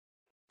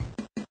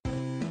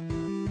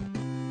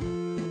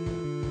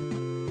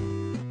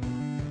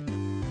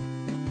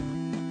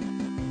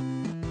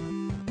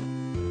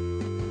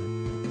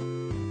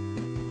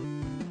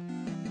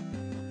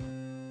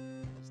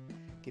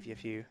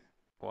give you a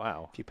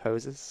Wow. few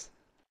poses.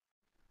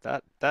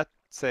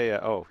 That's a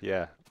oh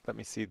yeah. Let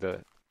me see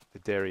the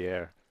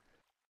derriere.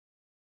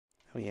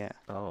 Oh yeah,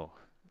 Oh,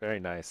 very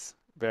nice.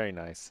 Very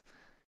nice.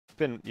 You've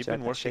do you been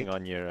like that working shape?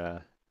 on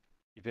your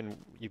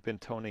you've been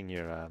toning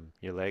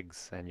your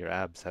legs and your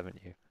abs, haven't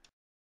you?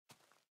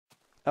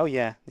 Oh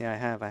yeah, yeah, I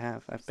have.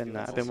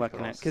 Stealing I've all been my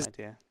working on it clothes. because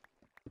idea.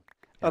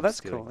 Yeah, Oh, I'm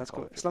that's stealing cool. That's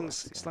all cool. of your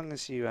clothes. As Yeah. long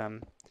as you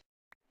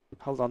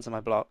hold on to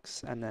my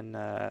blocks, and then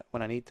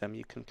when I need them,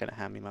 you can kind of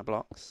hand me my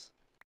blocks,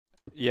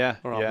 Yeah,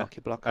 or I'll yeah. knock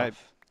your block I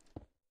off.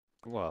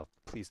 well,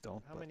 please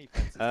don't. How many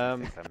fences do you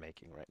Um, think I'm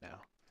making right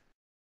now?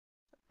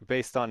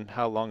 Based on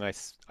how long I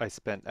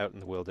spent out in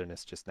the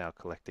wilderness just now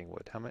collecting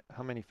wood,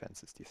 how many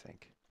fences do you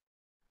think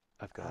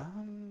I've got?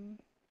 um,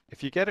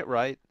 If you get it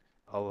right,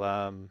 I'll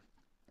um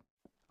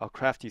I'll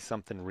craft you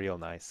something real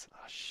nice.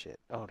 Oh shit.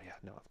 Oh yeah,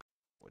 no, I've got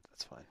wood.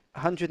 That's fine.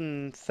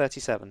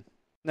 137.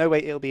 No,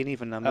 wait, it'll be an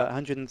even number. Uh,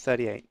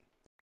 138.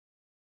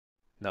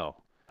 no.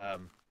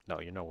 No,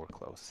 you're nowhere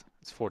close.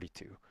 It's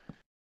 42.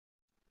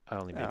 I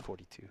only made Oh,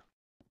 42.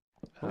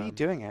 what are you Um,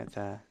 doing out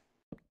there?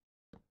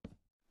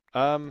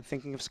 um,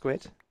 Thinking of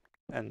squid?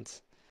 And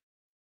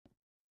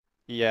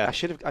yeah. I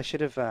should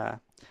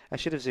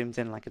have zoomed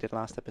in like I did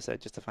last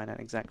episode just to find out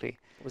exactly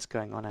what was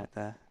going on out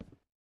there.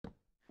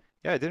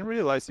 Yeah, I didn't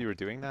realize you were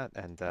doing that,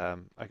 and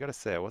I gotta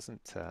say, I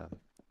wasn't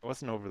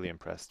overly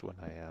impressed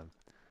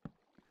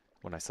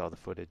when I saw the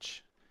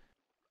footage.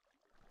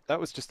 That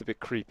was just a bit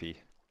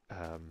creepy,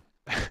 um,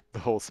 the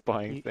whole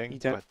spying You thing.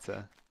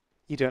 But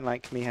you don't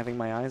like me having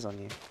my eyes on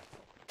you.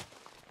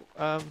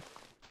 um,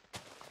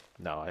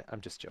 no,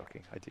 I'm just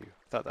joking. I do.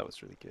 Thought that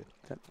was really good.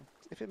 That,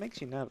 if it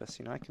makes you nervous,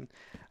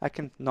 I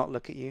can not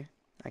look at you.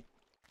 I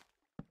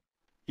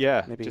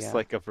Yeah, maybe just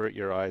like avert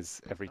your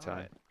eyes every All time.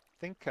 right. I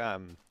think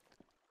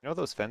you know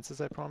those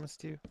fences I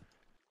promised you?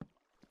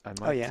 I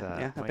Oh yeah,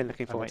 yeah. I've might been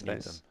looking I forward might to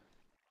need them.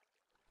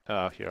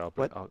 those. Here,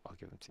 What? I'll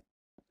give them to you.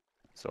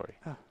 Sorry.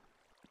 Oh,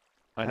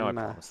 I know I I'm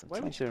promised them to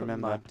trying you. to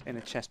remember Mud? in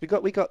a chest. We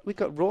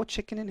got raw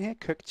chicken in here,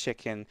 cooked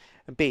chicken,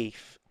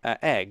 beef,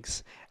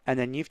 eggs, and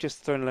then you've just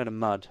thrown a load of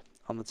mud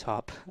on the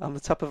top on the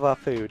top of our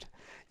food.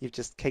 You've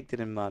just caked it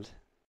in mud.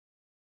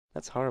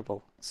 That's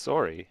horrible.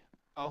 Sorry.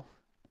 Well,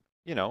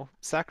 you know,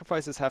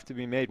 sacrifices have to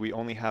be made. We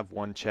only have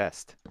one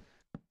chest.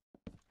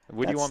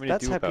 What do you want me to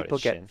That's do how about it, people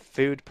get Shin?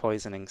 food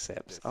poisoning,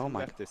 Sips. This. Oh Who my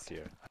left God. this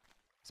here?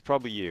 It's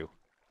probably you.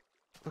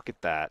 Look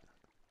at that.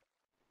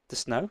 The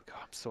snow? God,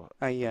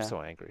 I I'm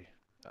so angry.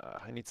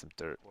 I need some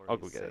dirt. I'll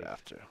go get it Safe.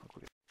 after. I'll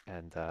go get it.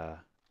 And oh,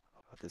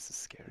 this is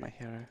my scary.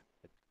 hero.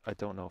 I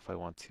don't know if I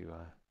want to.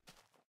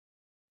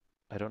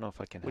 I don't know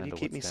if I can Will you handle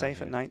keep what's me down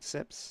safe at here. night,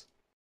 Sips?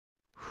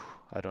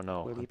 I don't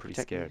know. Will I'm you pretty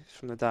protect me scared.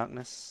 from the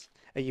darkness?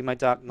 Are you my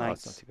dark Oh,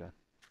 it's not knights? too bad.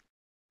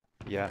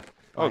 Yeah.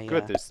 Oh, My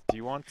good. Do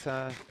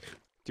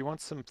you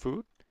want some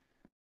food?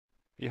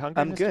 You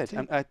hungry, I'm Mr. good.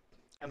 T?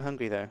 I'm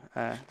hungry though.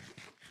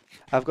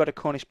 I've got a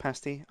Cornish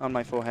pasty on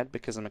my forehead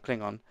because I'm a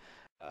Klingon.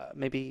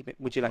 Maybe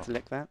would you like Oh. to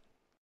lick that?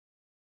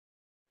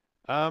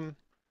 Um.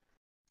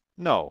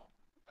 No.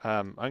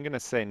 I'm gonna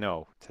say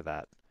no to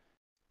that.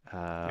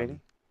 Um. Really?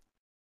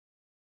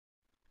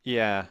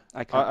 Yeah.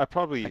 I can't. I I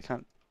probably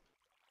can't.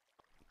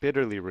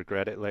 bitterly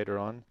regret it later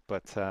on,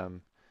 but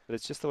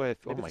it's just the way.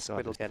 Oh Maybe the my God!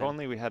 squid will If get him.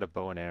 only we had a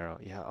bow and arrow.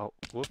 Yeah. Oh,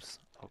 whoops.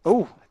 Oh,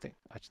 Oh,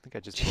 I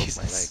just broke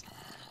my leg. Jesus!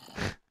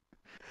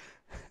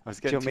 I was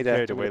Do you getting want me too to?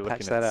 carried Do you want me away to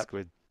patch looking at that the up?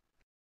 squid.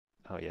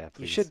 Oh yeah,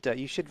 please.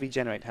 You should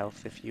regenerate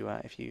health if you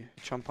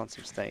chomp on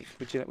some steak.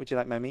 Would you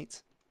like my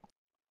meat?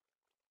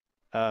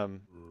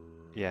 Um.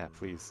 Yeah,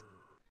 please.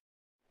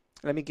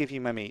 Let me give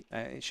you my meat.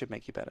 It should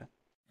make you better.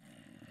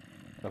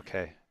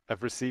 Okay.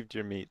 I've received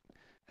your meat,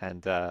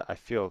 and I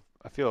feel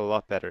a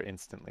lot better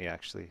instantly,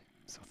 actually.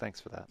 So thanks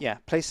for that. Yeah,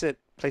 place it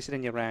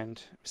in your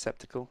round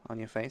receptacle on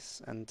your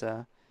face, and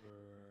I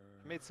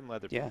made some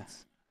leather yeah.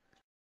 boots.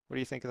 What do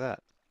you think of that?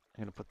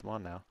 I'm gonna put them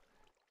on now.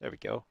 There we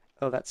go.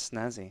 Oh, that's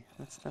snazzy.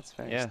 That's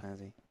very Yeah,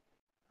 snazzy.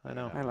 I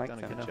know. I You've like done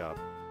a them. good job.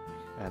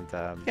 And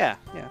Yeah,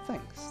 yeah.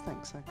 Thanks.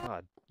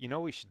 God, you know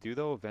what we should do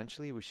though?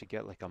 Eventually, we should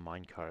get like a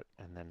mine cart,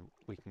 and then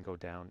we can go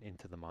down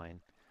into the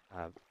mine,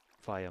 uh,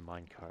 via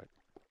mine cart.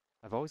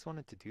 I've always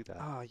wanted to do that.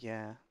 Oh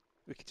yeah.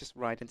 We could just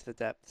ride into the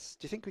depths.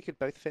 Do you think we could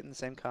both fit in the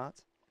same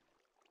cart?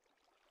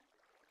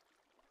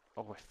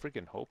 Oh, I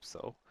friggin' hope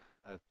so.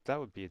 That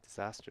would be a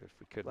disaster if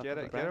we could. Welcome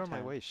to Get out of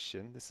my Browntown. way,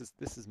 Shin. This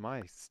is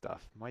my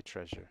stuff, my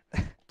treasure.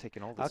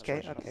 Taking all this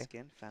Okay, treasure. okay.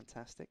 Skin,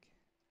 fantastic.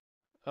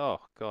 Oh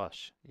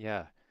gosh,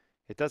 yeah.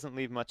 It doesn't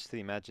leave much to the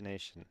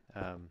imagination.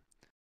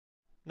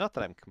 Not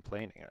that I'm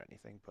complaining or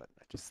anything, but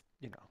I just,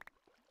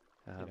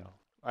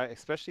 I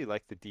especially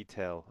like the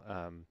detail,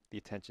 the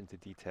attention to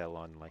detail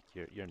on like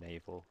your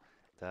navel,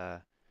 uh,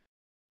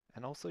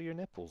 and also your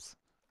nipples.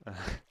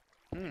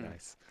 Very Hmm.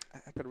 nice.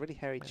 I've got a really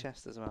hairy Yeah.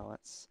 chest as well. You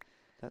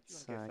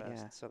That's wanna go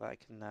yeah, first? so that I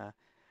can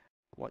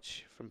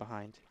watch from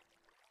behind.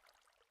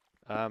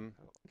 I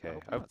Okay.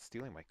 hope I'm not. not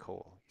stealing my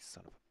coal, you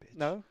son of a bitch.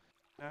 No,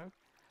 no.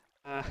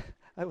 Uh,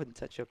 I wouldn't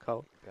touch your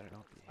coal. You better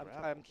not be.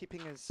 I'm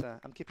keeping us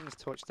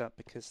torched up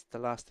because the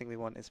last thing we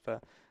want is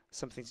for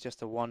something's just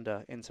to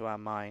wander into our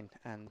mine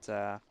and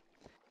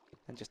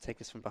just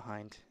take us from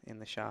behind in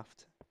the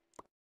shaft.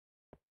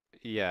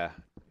 Yeah.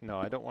 No,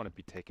 I don't want to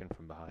be taken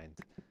from behind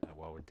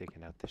while we're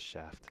digging out this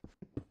shaft.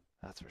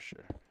 That's for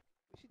sure.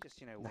 We should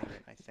just, wing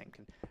it, I think,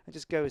 and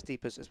just go as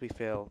deep as we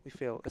feel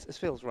as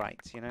feels right,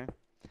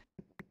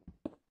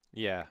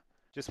 Yeah.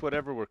 Just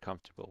whatever we're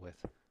comfortable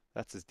with.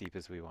 That's as deep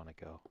as we want to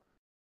go.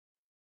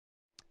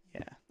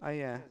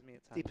 Yeah,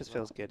 deep as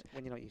feels good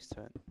when you're not used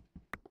to it.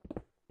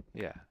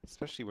 Yeah,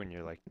 especially when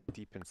you're like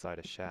deep inside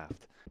a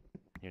shaft.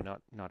 You're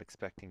not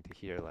expecting to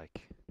hear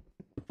like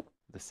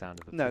the sound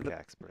of a No,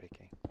 pickaxe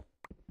breaking.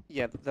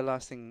 yeah, the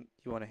last thing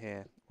you want to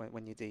hear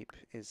when you're deep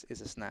is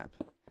a snap,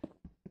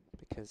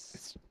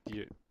 because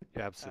You're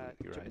absolutely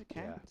do you want right. me to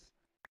Yeah. count?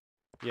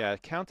 Yeah,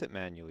 count it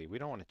manually. We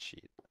don't want to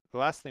cheat. The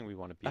last thing we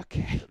want to be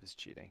Okay. accused of is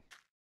cheating.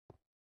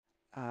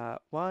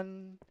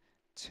 1,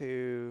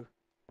 2,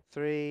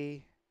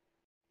 3.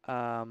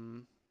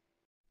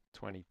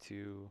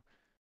 22,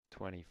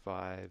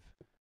 25.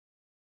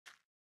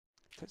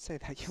 Don't say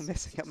that. You're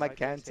messing up my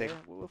counting.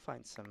 We'll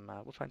find some.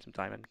 We'll find some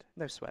diamond.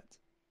 No sweat.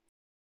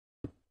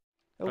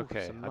 Oh,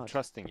 Okay, some I'm mud.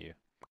 trusting you.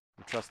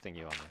 I'm trusting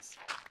you on this.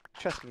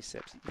 Trust me,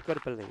 Sjips. You've got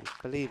to believe.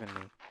 Believe in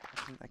me.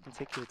 I can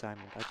take you a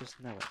diamond. I just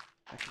know it.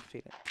 I can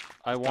feel it.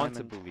 I It's want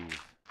to diamond.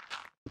 believe.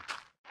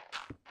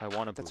 I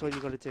want to That's all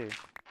believe. you got to do.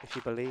 If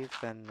you believe,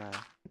 then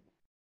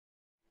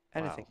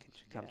anything Wow.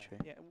 can come true.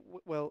 Yeah.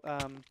 Whoops.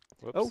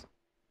 Oh,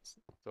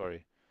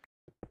 Sorry.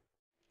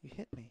 you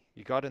hit me.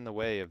 You got in the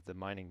way of the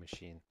mining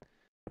machine.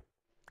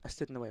 I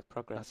stood in the way of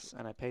progress,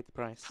 and I paid the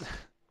price.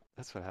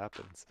 That's what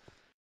happens.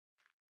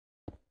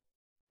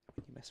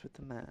 When you mess with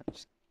the man.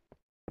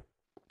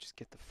 Just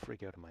get the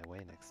frig out of my way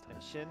next time.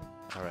 Shin.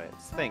 All right.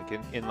 Let's think.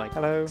 In like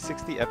Hello.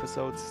 60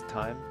 episodes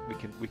time, we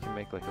can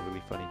make like a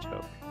really funny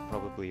joke.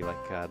 Probably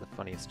like the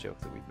funniest joke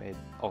that we've made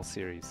all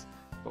series.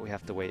 But we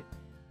have to wait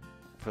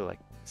for like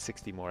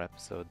 60 more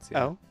episodes.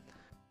 Yeah.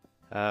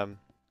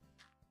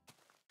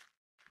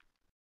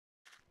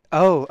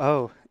 Oh.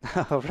 Oh,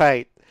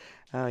 right.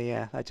 Oh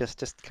yeah, that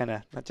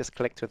just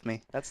clicked with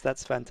me.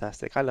 That's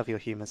fantastic. I love your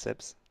humor,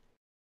 Sjips.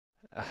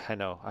 I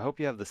know. I hope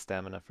you have the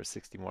stamina for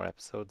 60 more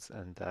episodes,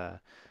 and I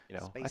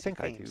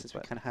think I do. Since we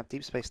But kind of have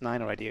Deep Space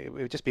Nine already, it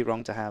would just be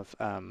wrong to have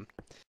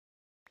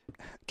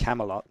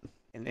Camelot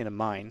in a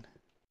mine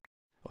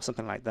or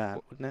something like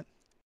that, wouldn't it?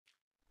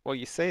 well,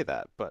 you say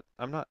that, but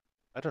I'm not.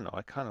 I don't know.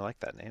 I kind of like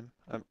that name.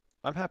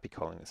 I'm happy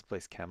calling this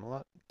place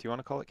Camelot. Do you want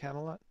to call it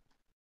Camelot?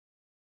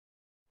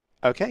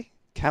 Okay,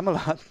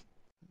 Camelot.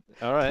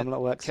 All right.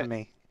 Camelot works for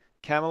me.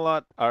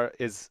 Camelot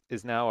is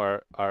now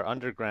our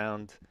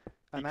underground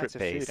I'm secret out of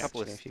base. food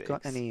actually. If you've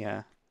got any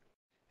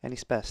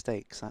spare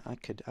steaks, I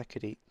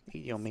could eat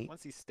your meat.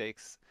 Once these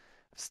steaks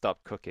have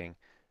stopped cooking,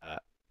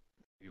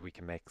 we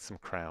can make some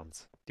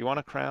crowns. Do you want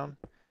a crown?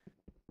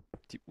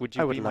 Would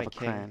you I would be love my a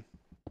king?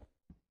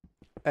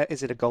 crown.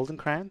 Is it a golden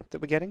crown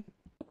that we're getting?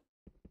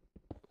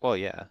 Well,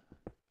 yeah.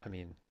 I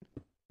mean,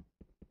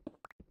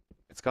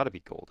 it's got to be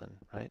golden,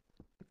 right?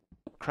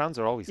 Crowns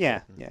are always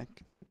Yeah, golden. yeah.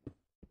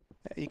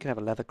 You can have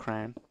a leather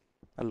crown,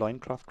 a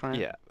loincloth crown.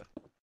 Yeah,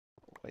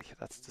 but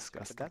that's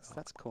disgusting. But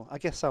that's cool. I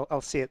guess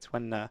I'll see it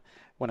when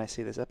I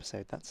see this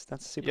episode. That's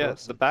super Yeah,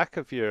 awesome. the back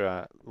of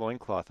your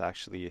loincloth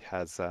actually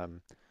has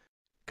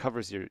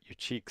covers your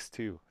cheeks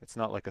too. It's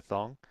not like a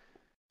thong.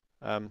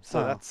 So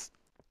Oh.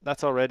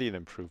 that's already an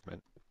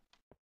improvement.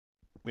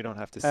 We don't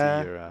have to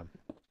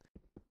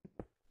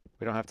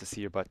see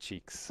your butt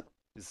cheeks.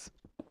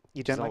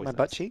 You don't like always my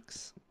butt nice.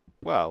 cheeks?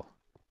 Well,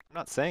 I'm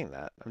not saying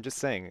that. I'm just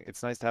saying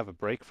it's nice to have a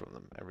break from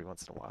them every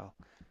once in a while.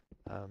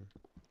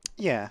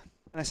 Yeah,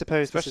 and I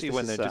suppose Especially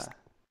when they're just.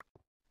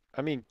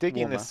 I mean,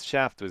 digging warmer. this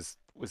shaft was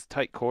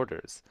tight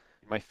quarters.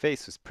 My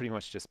face was pretty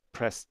much just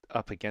pressed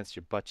up against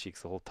your butt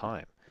cheeks the whole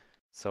time.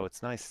 So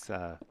it's nice.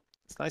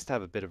 It's nice to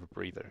have a bit of a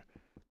breather.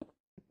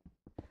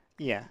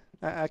 Yeah.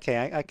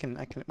 Okay, I can.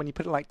 When you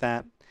put it like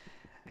that,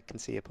 I can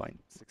see your point.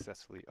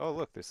 Successfully. Oh,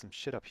 look, there's some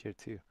shit up here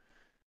too.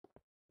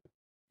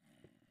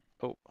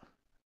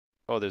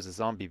 Oh, there's a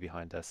zombie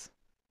behind us.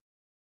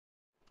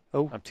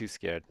 Oh. I'm too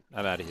scared.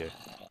 I'm out of here.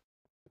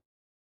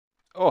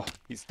 Oh,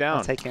 he's down.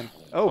 I'll take him.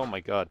 Oh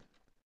my god.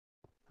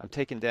 I'm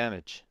taking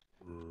damage.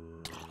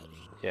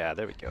 Yeah,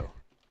 there we go.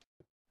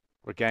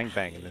 We're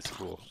gangbanging this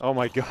fool. Oh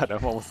my god,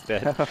 I'm almost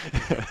dead.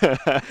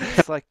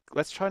 It's like,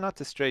 let's try not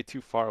to stray too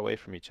far away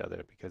from each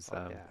other because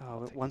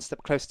One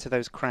step closer to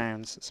those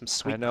crowns, some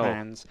sweet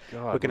crowns.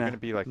 God, We're gonna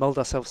be like mold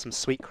ourselves some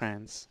sweet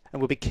crowns,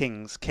 and we'll be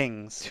kings of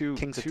two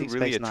Deep really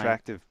Space Nine.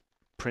 attractive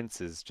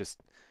princes just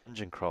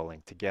dungeon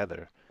crawling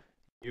together.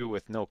 You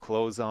with no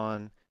clothes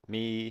on,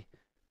 me,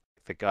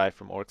 the guy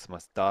from Orcs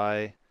Must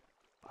Die.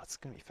 Oh, it's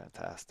gonna be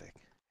fantastic.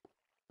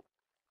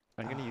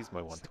 I'm gonna use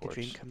my one It's like torch.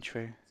 a dream come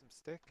true. Some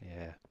stick?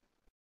 Yeah.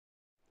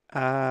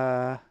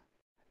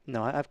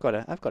 No, I've got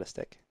a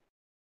stick.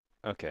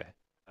 Okay.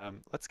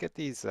 Let's get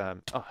these.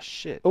 Oh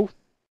shit. Oh.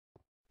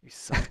 You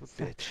son of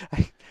a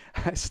bitch.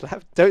 I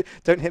slapped.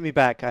 Don't hit me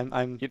back.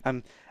 You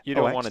don't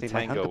want actually, to my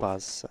tango.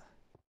 handlebars.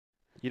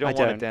 You don't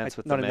want to dance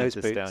with the not in those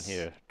mantis down boots.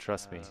 here.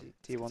 Trust me.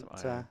 Do you want?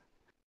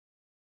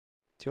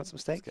 Do you want some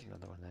Let's get steak?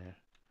 another one there.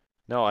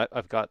 No,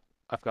 I've got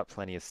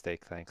plenty of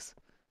steak, thanks.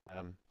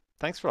 Um,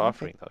 Thanks for Okay.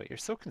 offering though. You're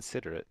so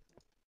considerate.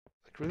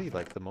 Like really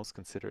like the most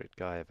considerate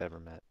guy I've ever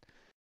met.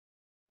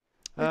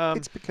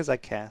 It's because I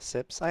care,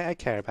 Sips. I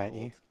care about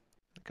you.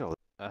 Gold.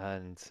 Gold.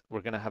 And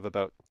we're gonna have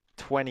about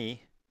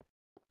 20.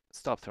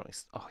 Stop throwing.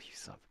 Oh, you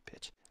son of a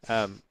bitch.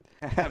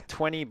 Have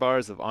 20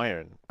 bars of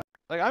iron.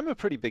 Like I'm a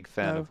pretty big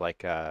fan No. of like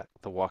The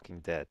Walking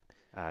Dead,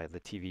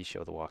 the TV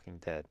show The Walking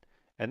Dead.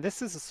 And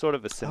this is a sort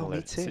of a Oh, me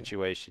similar too.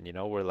 situation, you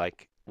know,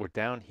 we're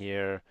down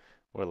here,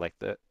 we're like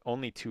the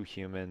only two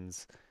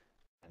humans,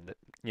 and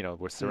we're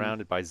Hmm.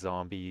 surrounded by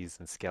zombies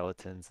and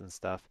skeletons and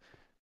stuff.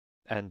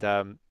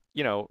 And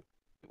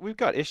we've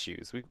got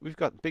issues. We've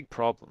got big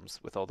problems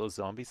with all those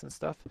zombies and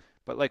stuff,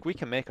 but like we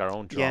can make our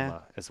own Yeah.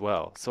 drama as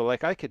well. So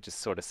like I could just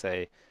sort of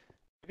say,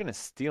 you're gonna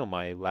steal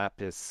my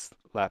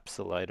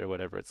lapsolite or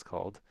whatever it's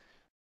called,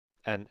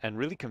 and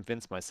really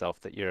convince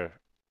myself that you're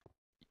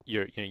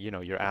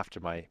after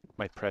my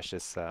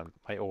precious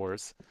my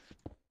ores,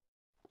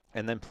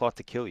 and then plot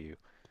to kill you.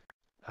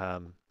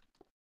 Um,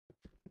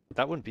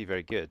 that wouldn't be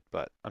very good,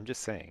 but I'm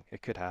just saying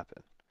it could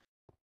happen.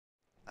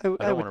 I I don't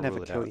want would to never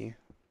rule it kill out. you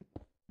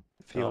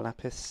for your Oh,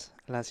 lapis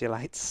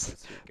lazuli.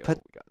 yes, here we But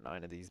go. We got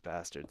 9 of these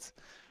bastards.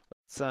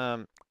 Let's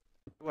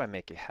do I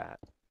make a hat?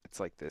 It's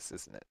like this,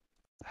 isn't it?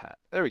 Hat.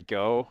 There we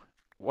go.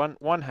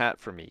 One hat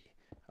for me.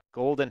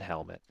 Golden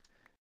helmet.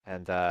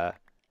 And I'm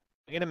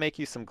gonna make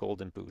you some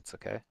golden boots,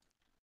 okay?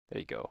 There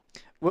you go.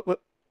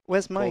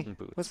 where's my Golden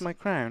where's boots. my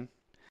crown?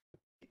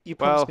 You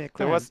promised Well, me a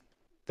crown.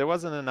 there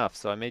wasn't enough,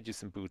 so I made you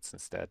some boots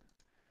instead.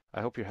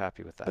 I hope you're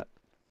happy with But that.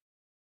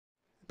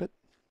 but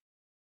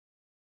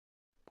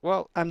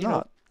Well, I'm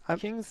not. I'm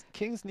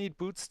kings need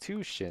boots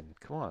too, Shin.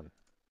 Come on.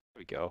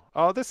 There we go.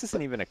 Oh, this isn't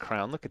but even a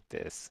crown. Look at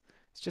this.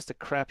 It's just a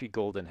crappy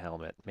golden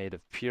helmet made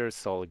of pure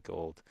solid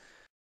gold.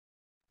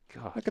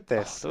 God. look at Oh,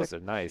 this. those are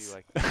nice.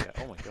 Like the,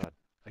 oh my God.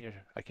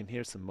 I can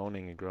hear some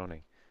moaning and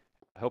groaning.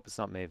 I hope it's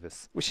not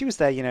Mavis. Well, she was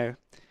there,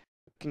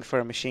 looking for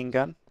a machine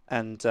gun,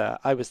 and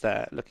I was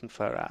there looking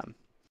for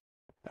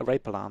a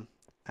rape alarm,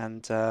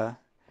 and Oh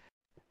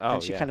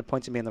she yeah. kind of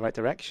pointed me in the right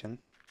direction,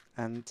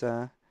 and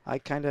I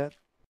kind of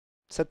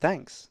said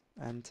thanks,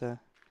 and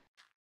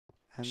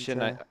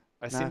Shin, I now seem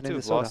I've to named the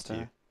have sword lost after you.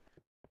 her.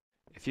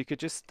 Oh If you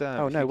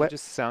no, could where?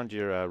 just sound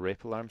your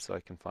rape alarm so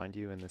I can find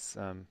you in this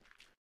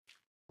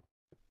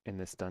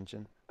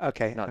dungeon.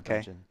 Okay, Not okay.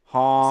 dungeon. This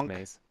Honk,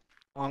 maze.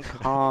 honk,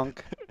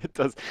 honk. It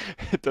does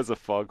it does a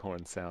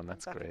foghorn sound. I'm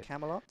That's back at great.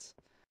 Camelot.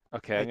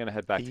 Okay, Are, I'm gonna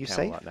head are back to you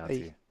safe? Camelot now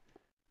too.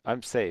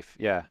 I'm safe,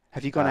 yeah.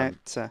 Have you gone Um,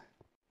 out?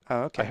 Oh,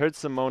 I okay. heard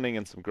some moaning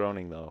and some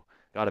groaning though.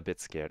 Got a bit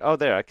scared. Oh,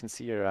 there, I can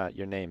see your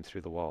name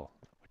through the wall,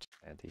 which is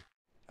handy.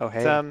 Oh, But,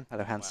 hey. Hello,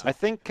 I handsome.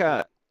 think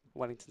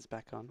Wellington's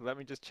back on. let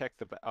me just check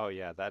oh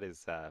yeah, that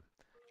is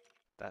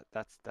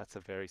that's a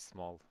very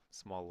small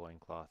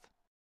loincloth.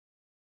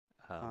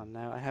 Oh Um,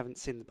 no, I haven't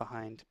seen the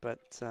behind,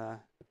 but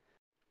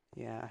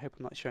yeah, I hope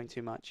I'm not showing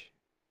too much.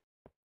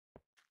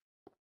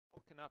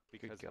 Woken up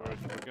because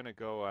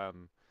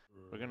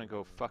we're gonna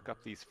go fuck up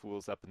these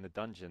fools up in the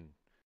dungeon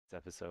this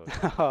episode.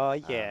 Oh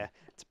Um, yeah,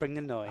 to bring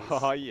the oh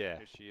noise. yeah,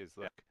 here she is,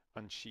 look,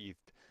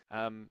 unsheathed.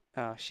 Oh, Do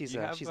you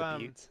have she's a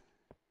beaut.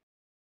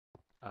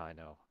 oh, I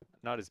know,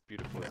 not as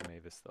beautiful as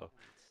Mavis though.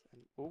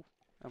 And, oh,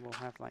 and we'll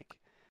have like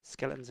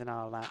skeletons in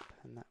our lap,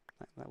 and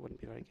that wouldn't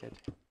be very good.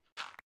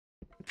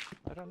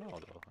 I don't know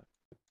though.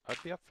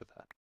 I'd be up for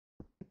that.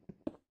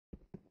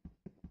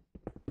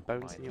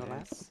 Bones in your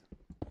lap. Minus.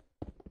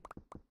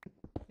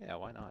 Yeah,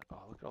 why not?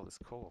 Oh, look at all this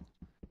coal.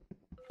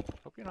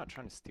 Hope you're not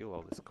trying to steal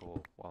all this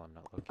coal while I'm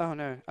not looking. Oh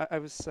no, I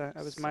was So-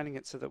 mining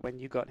it so that when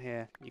you got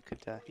here, you could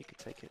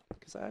take it,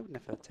 because I would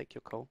never take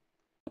your coal.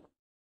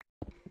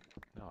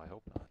 No, I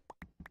hope not.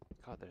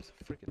 God, there's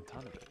a freaking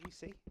ton of it. Can you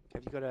see?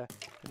 Have you got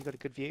a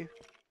good view?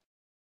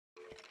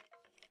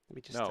 Let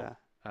me just No.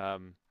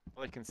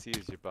 All I can see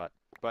is your butt,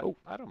 but Oh,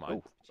 I don't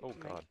mind. cheap Oh to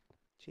make. God,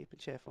 Cheap and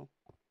cheerful.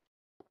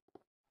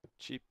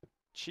 cheap,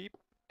 cheap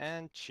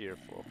and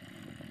cheerful.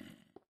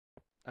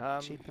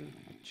 Cheap and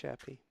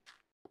chirpy.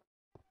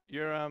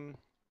 Your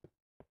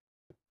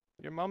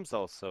your mom's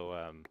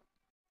also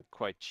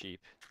quite cheap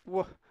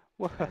Whoa,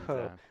 whoa,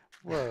 and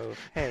whoa!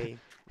 Hey,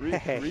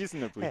 hey,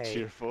 reasonably hey.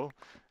 cheerful,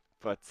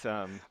 but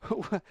Okay,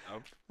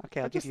 I'll I'm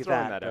give just you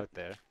throwing that. that But out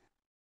there.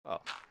 Oh,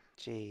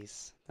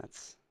 jeez,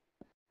 that's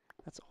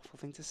an awful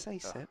thing to say,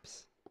 ugh.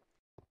 Sips.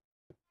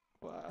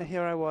 Well, And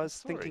here I I'm was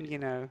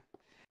thinking, sorry.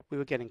 we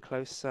were getting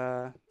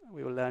closer,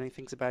 we were learning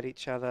things about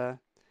each other,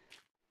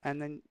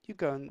 and then you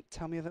go and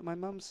tell me that my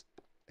mum's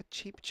a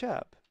cheap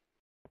chirp.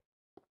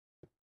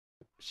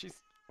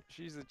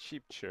 She's a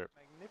cheap chirp,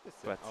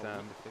 Magnificent. but Oh,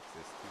 we need to fix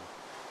this too.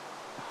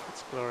 Oh,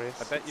 it's glorious.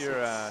 I bet It's, you're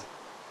it's...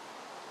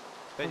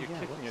 bet Oh you're yeah,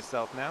 kicking whoops.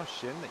 yourself now,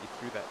 Shin, that you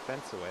threw that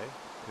fence away.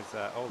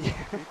 Because oh, look, the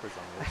creeper's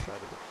on the other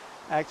side of it.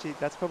 Actually,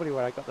 that's probably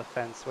where I got the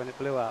fence when it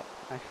blew up.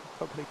 I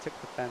probably took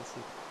the fence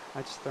and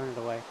I just thrown it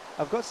away.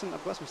 I've got some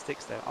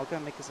sticks though. I'll go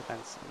and make us a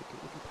fence and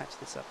we can patch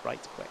this up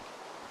right quick.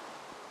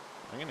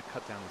 I'm gonna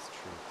cut down this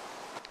tree.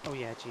 Oh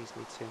yeah, geez,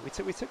 me too.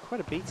 We took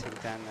quite a beating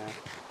down there.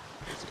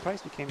 I'm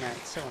surprised we came out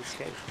so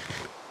unscathed.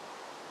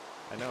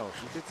 I know,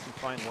 you did some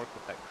fine work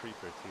with that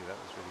creeper too, that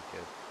was really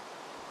good.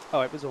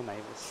 Oh, it was all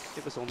Mavis.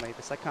 It was all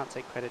Mavis. I can't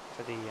take credit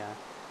for the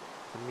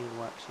mean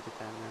work she did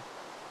down there.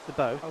 The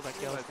bow. Oh, that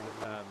girl's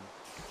name.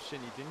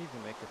 Shin, you didn't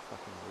even make a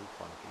fucking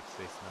roof on Deep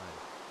Space Nine.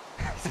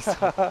 You son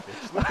of a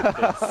bitch, look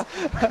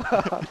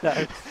at No,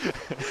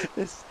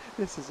 this!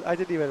 this is. I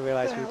didn't even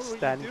realise What the we were hell were you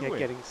standing here doing?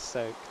 getting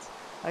soaked.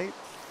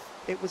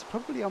 It was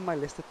probably on my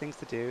list of things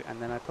to do,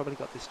 and then I probably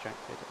got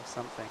distracted or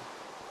something.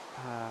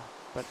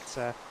 But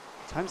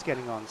time's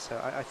getting on, so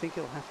I think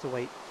it'll have to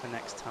wait for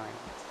next time.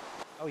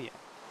 Oh yeah.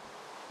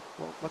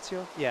 Well, what's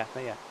your? Yeah,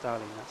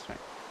 darling. That's right.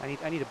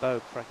 I need a bow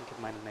before I can give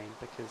mine a name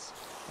because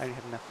I only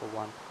have enough for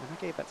one, and I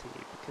gave that to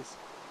you because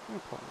you're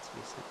important to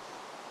me. So.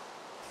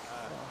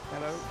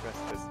 Hello,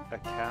 dressed as a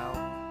cow.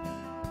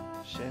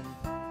 Shin,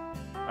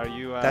 are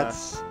you?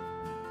 That's.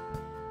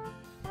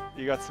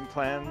 You got some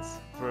plans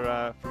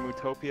for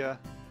Utopia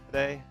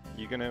today?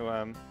 You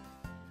gonna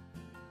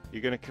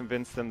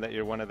convince them that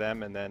you're one of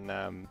them and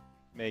then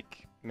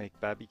make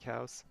baby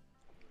cows?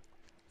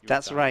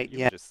 That's right.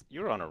 Yeah.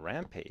 You were on a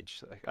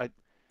rampage. Like,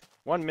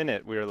 1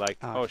 minute we were like,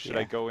 oh, should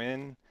I go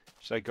in?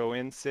 Should I go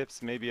in,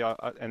 Sjips? Maybe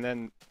and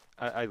then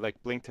I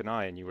like blinked an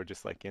eye and you were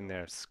just like in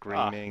there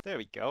screaming. There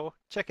we go.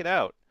 Check it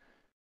out.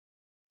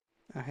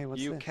 Hey,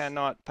 what's You this?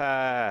 cannot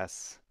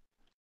pass.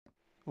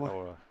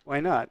 Why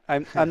not?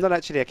 I'm not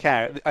actually a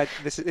cow.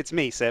 It's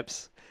me,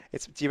 Sjips.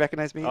 Do you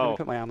recognize me? Let me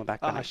put my armor back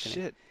on. Oh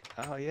shit.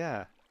 Oh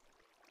yeah.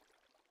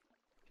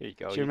 Here you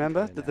go. Do you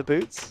remember the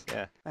boots?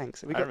 Yeah.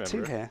 Thanks. We got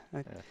two here.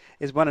 Yeah.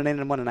 Is one an in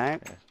and one an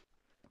out?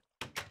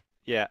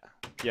 Yeah.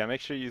 Yeah,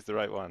 make sure you use the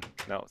right one.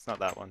 No, it's not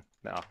that one.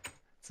 No.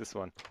 It's this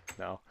one.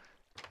 No.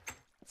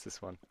 It's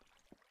this one.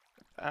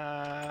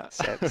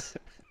 Sjips.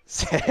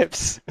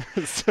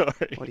 Sjips.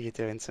 Sorry. What are you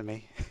doing to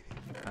me?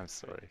 I'm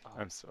sorry.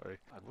 I'm sorry.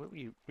 What were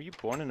you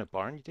born in a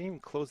barn? You didn't even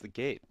close the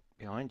gate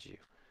behind you.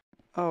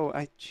 Oh,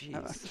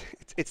 Jeez.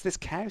 It's this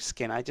cow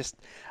skin.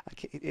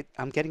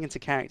 I'm getting into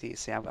character, you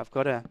see. I've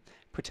got to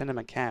pretend I'm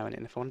a cow,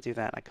 and if I want to do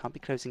that, I can't be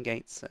closing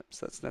gates.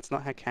 So that's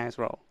not how cows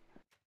roll.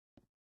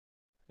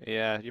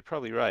 Yeah, you're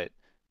probably right.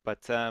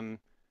 But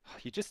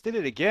you just did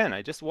it again.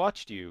 I just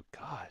watched you.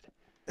 God.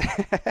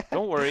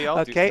 Don't worry,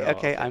 I'll do.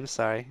 Okay. I'm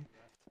sorry.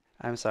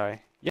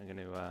 Yeah.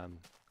 I'm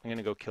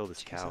gonna go kill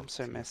this cow. I'm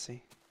so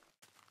messy.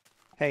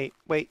 Hey,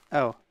 wait.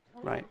 Oh,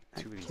 right.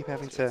 I keep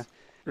having to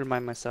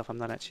remind myself I'm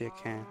not actually a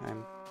cow.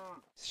 I'm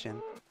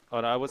Shin.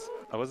 Oh, no,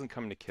 I wasn't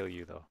coming to kill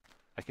you though.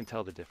 I can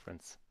tell the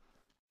difference.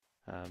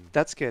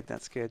 That's good.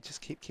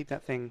 Just keep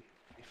that thing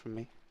away from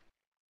me.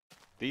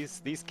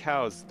 These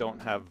cows don't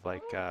have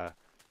like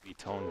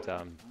toned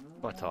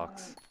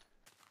buttocks,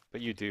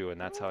 but you do,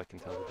 and that's how I can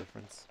tell the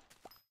difference.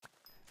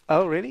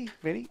 Oh, really?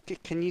 Really?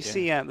 Can you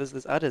see?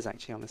 There's udders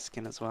actually on the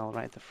skin as well,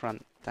 right at the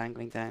front,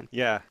 dangling down.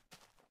 Yeah,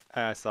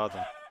 I saw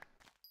them.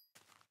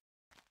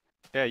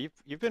 Yeah,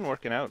 you've been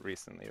working out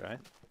recently, right?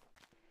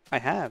 I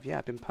have. Yeah,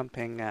 I've been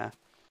pumping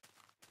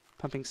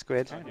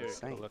squid. Oh, here you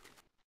go, look.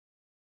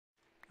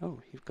 Oh,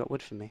 you've got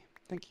wood for me.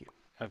 Thank you.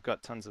 I've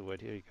got tons of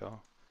wood. Here you go.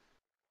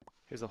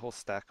 Here's a whole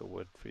stack of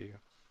wood for you.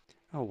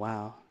 Oh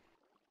wow.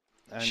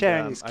 And,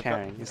 sharing is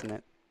caring, isn't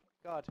it?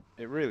 God,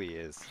 it really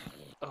is.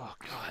 Oh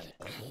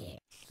God,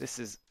 this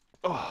is.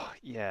 Oh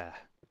yeah.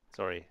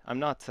 Sorry, I'm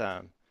not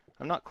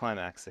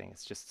climaxing.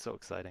 It's just so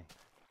exciting.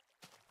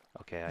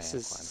 Okay, This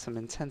is some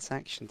intense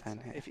action down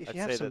here. If I'd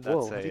you have say some that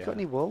wool, that's have you got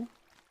any wool?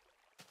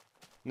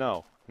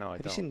 No, I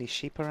Have don't. you seen any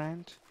sheep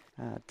around?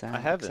 Damn, I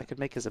haven't. I could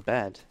make us a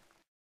bed.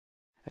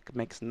 I could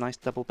make us a nice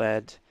double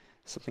bed,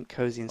 something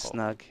cozy and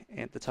snug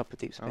at the top of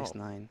Deep Space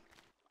Nine.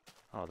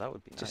 Oh, that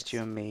would be nice. Just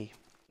you and me,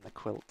 and a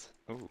quilt.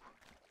 Ooh.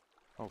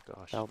 Oh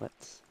gosh.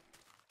 Velvets.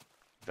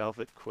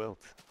 Velvet quilt.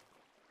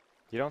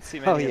 You don't see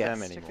many of them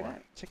Check anymore.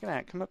 Check it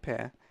out. Come up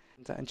here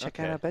and check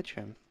out our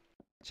bedroom.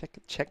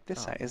 Check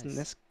this out.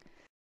 Nice.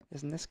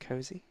 Isn't this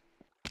cozy?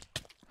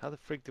 How the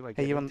frig do I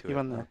get you're into it?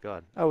 on the. Oh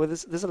God. Oh, well,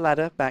 there's a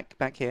ladder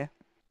back here.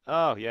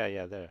 Oh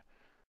yeah, there.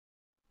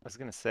 I was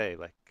gonna say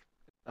like,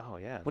 oh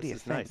yeah, What do you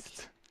this is think?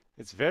 nice.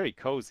 It's very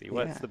cozy. Yeah.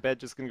 What's the bed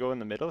just gonna go in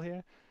the middle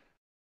here?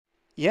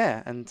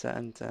 Yeah, and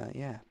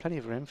yeah, plenty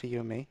of room for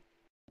you and me.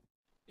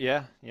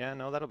 Yeah,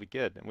 no, that'll be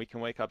good. And we can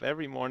wake up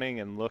every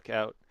morning and look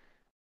out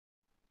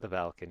the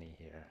balcony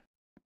here.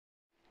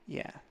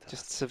 Yeah,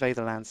 just survey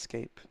the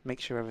landscape,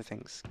 make sure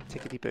everything's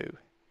tickety-boo.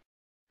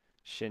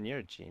 Shin, you're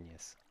a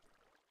genius.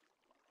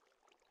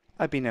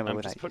 I'd be nowhere I'm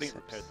without just putting you,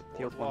 prepared Sjips. the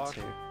The old one boardwalk.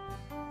 too.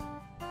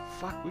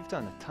 Fuck, we've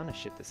done a ton of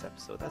shit this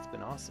episode. That's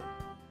been awesome.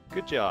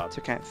 Good job.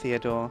 Took out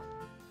Theodore.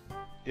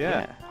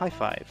 Yeah. High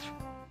five.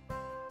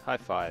 High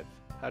five.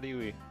 How do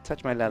we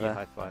Touch my high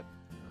leather. five?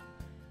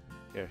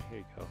 Here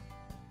you go.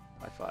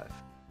 High five.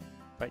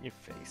 Right in your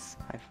face.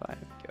 High five.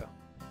 Go.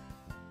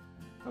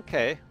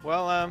 Okay,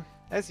 well,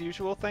 as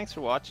usual, thanks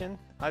for watching.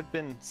 I've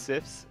been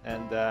Sjips,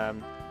 and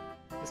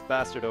this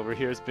bastard over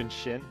here has been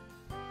Shin.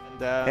 And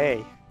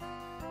Hey.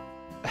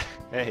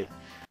 hey.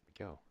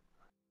 Go.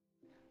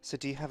 So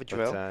do you have a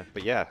drill?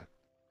 But yeah.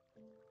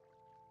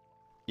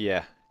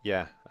 Yeah,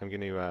 yeah. I'm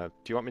gonna.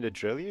 Do you want me to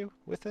drill you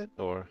with it,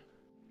 or?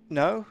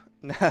 No,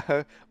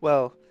 no.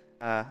 Well,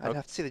 I'd Oh,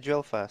 have to see the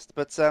drill first.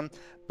 But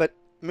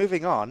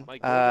moving on, my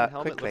golden helmet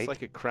looks quickly.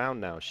 like a crown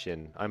now,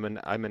 Shin. I'm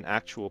an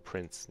actual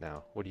prince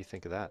now. What do you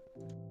think of that?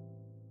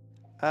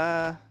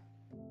 Uh,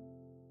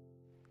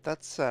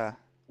 that's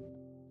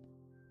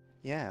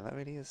yeah, that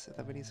really is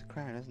a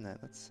crown, isn't it?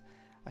 That's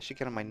I should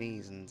get on my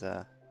knees and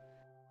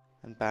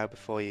bow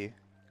before you.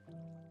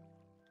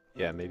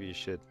 Yeah, maybe you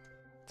should.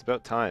 It's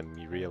about time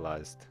you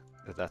realized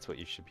that that's what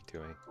you should be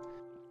doing.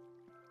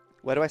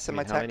 Where do I I send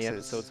mean, my how many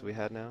taxes, episodes have we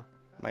had now?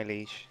 my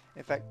liege?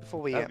 In fact,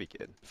 That'd be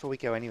good. before we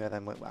go anywhere,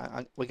 then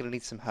we're gonna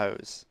need some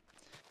hose.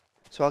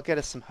 So I'll get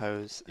us some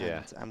hose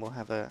Yeah. and we'll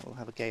have a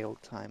gay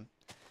old time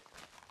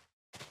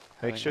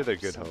Make hoeing sure up they're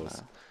good some. hose.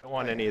 I don't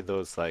want Oh any yeah, of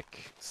those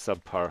like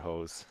subpar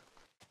hose.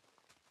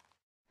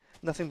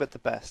 nothing but the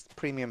best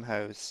premium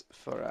hose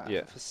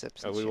Yeah. for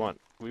Sips Oh, and we Shin.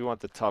 want we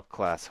want the top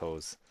class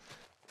hose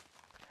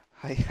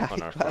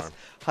on our farm.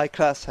 High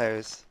class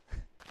hose.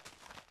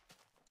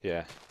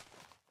 Yeah.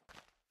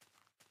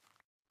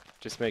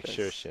 Just make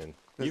sure, There's, Shin.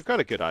 there's You've got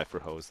a good eye for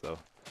hose, though.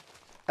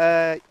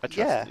 I trust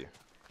yeah, you.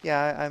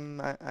 yeah.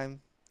 I'm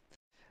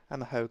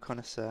a hoe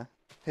connoisseur.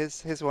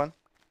 Here's one.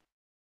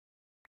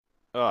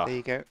 Ah, There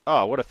you go.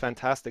 ah, what a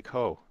fantastic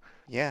hoe.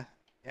 Yeah,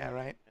 yeah,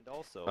 right. And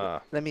also,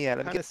 Let what me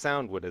kind get. of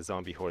sound would a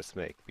zombie horse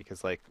make?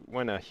 Because like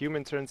when a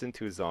human turns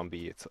into a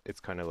zombie, it's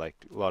kind of like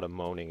a lot of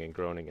moaning and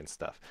groaning and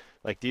stuff.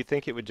 Like, do you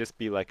think it would just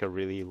be like a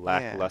really Yeah.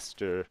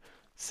 lackluster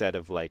set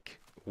of like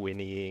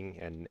whinnying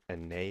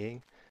and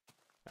neighing,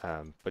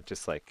 but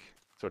just like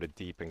sort of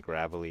deep and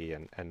gravelly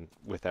and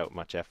without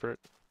much effort?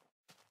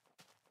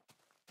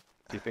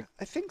 Do you think?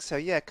 I think so.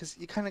 Yeah, 'cause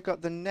you kind of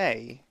got the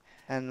neigh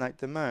and like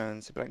the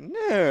moans. You'd be like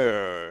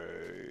no,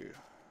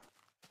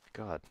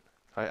 God,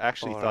 I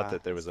actually or thought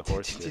that there was a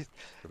horse here just-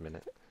 for a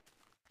minute.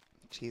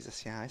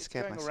 Jesus, yeah, I It's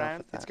scared going myself around.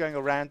 with It's that. going.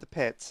 Going around the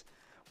pit.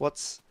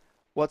 What's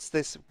what's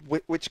this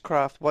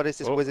witchcraft? What is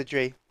this Oh,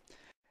 wizardry?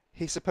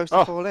 He's supposed to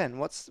oh, fall in.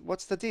 What's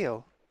the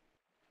deal?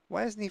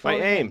 Why isn't he my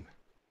falling in? aim.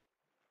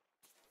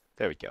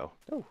 There we go.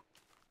 Oh,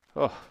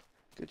 Oh,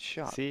 good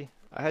shot. see,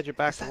 I had your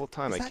back the whole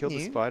time. Is I that killed the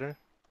new? spider.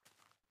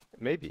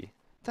 Maybe.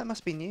 That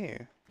must be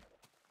new.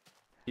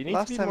 You need to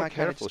Last be time more I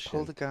kind of careful, just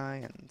pulled Shin. a guy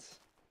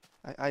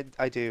and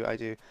I do, I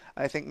do.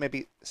 I think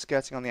maybe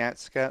skirting on the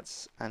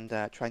outskirts and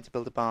trying to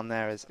build a barn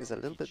there is a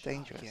little bit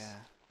dangerous. Yeah.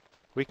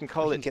 We can We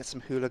call can it. get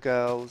some hula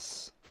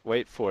girls.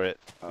 Wait for it.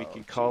 We Oh,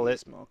 can call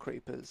it jeez, more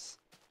creepers.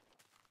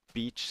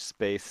 Beach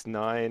Space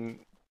 9.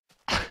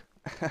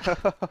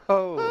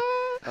 Oh,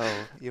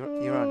 Oh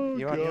you're on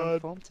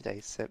God. form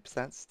today, Sips.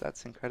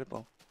 That's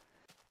incredible.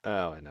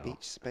 Oh, I know.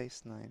 Beach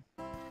Space 9.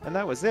 And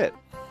that was it.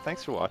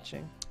 Thanks for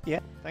watching. Yeah.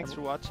 Thanks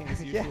for watching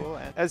as Yeah. usual.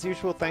 And as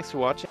usual, thanks for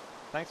watching.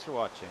 Thanks for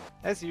watching.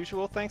 As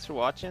usual, thanks for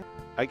watching.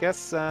 I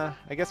guess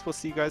we'll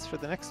see you guys for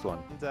the next one.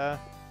 And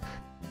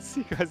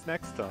see you guys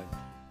next time.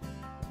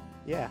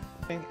 Yeah.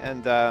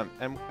 And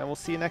we'll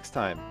see you next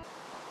time.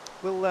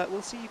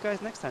 We'll see you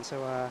guys next time.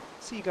 So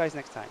see you guys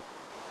next time.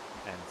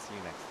 And see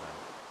you next time.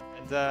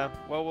 And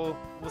well,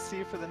 we'll see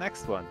you for the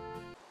next one.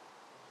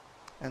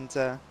 And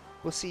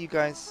we'll see you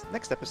guys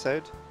next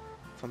episode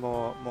for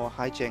more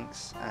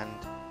hijinks and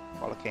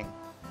frolicking.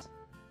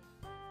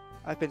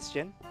 I've been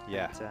Shin.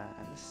 Yeah.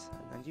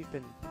 And you've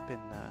been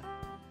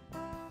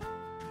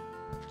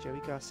Joey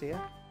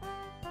Garcia.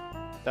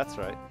 That's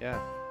right. Yeah.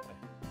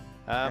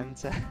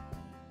 And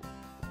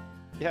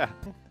Yeah.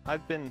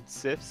 I've been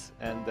Sifs,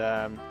 and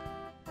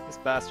this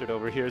bastard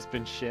over here has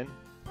been Shin.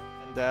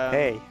 And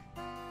hey,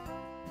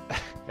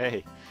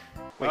 hey.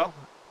 Well,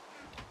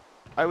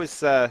 I was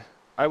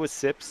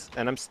Sips,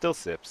 and I'm still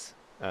Sips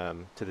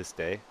to this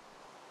day.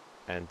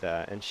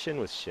 And Shin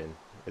was Shin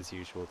as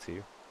usual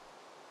too.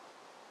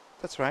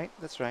 that's right.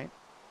 That's right.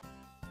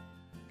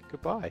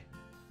 Goodbye.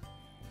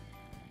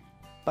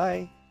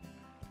 Bye.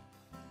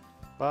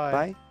 Bye.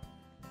 Bye.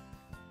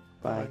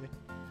 Bye.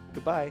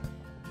 Goodbye.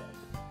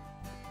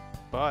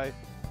 Bye.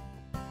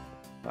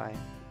 Bye. Bye.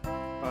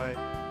 Bye.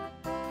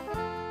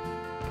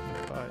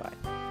 Bye.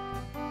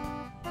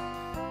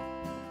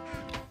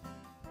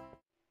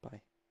 Bye.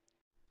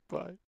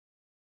 Bye.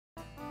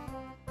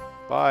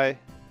 Bye.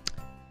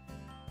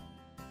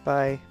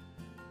 Bye.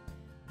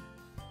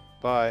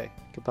 Bye.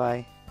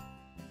 Goodbye.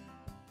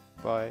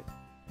 Bye.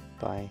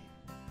 Bye.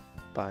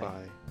 Bye.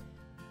 Bye.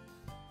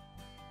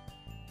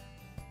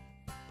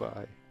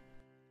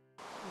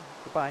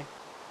 Bye. Goodbye.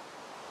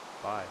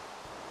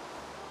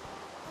 Bye.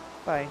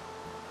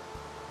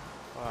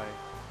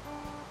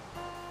 Bye.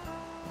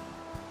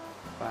 Bye.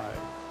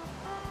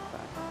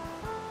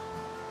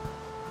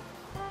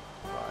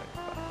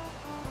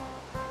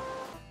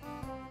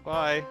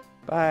 Bye. Bye.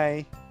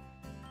 Bye.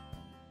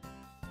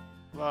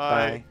 Bye.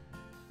 Bye.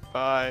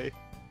 Bye.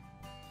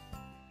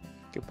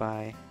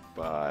 Goodbye.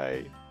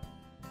 Bye.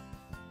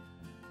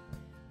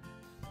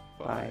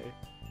 Bye.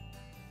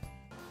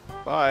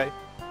 Bye.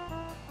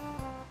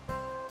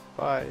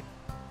 Bye.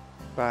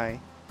 Bye.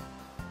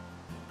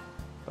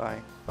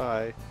 Bye.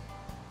 Bye.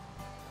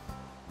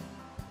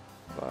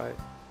 Bye.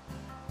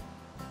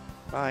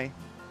 Bye.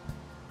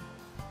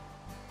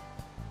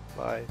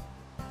 Bye.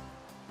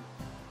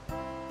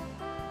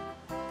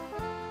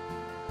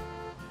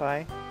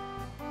 Bye.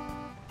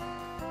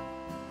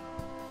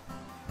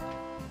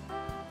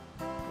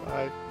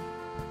 Bye.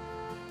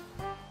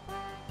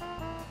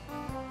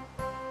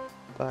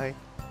 Bye.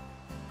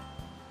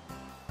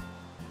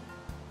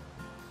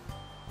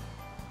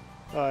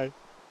 Bye.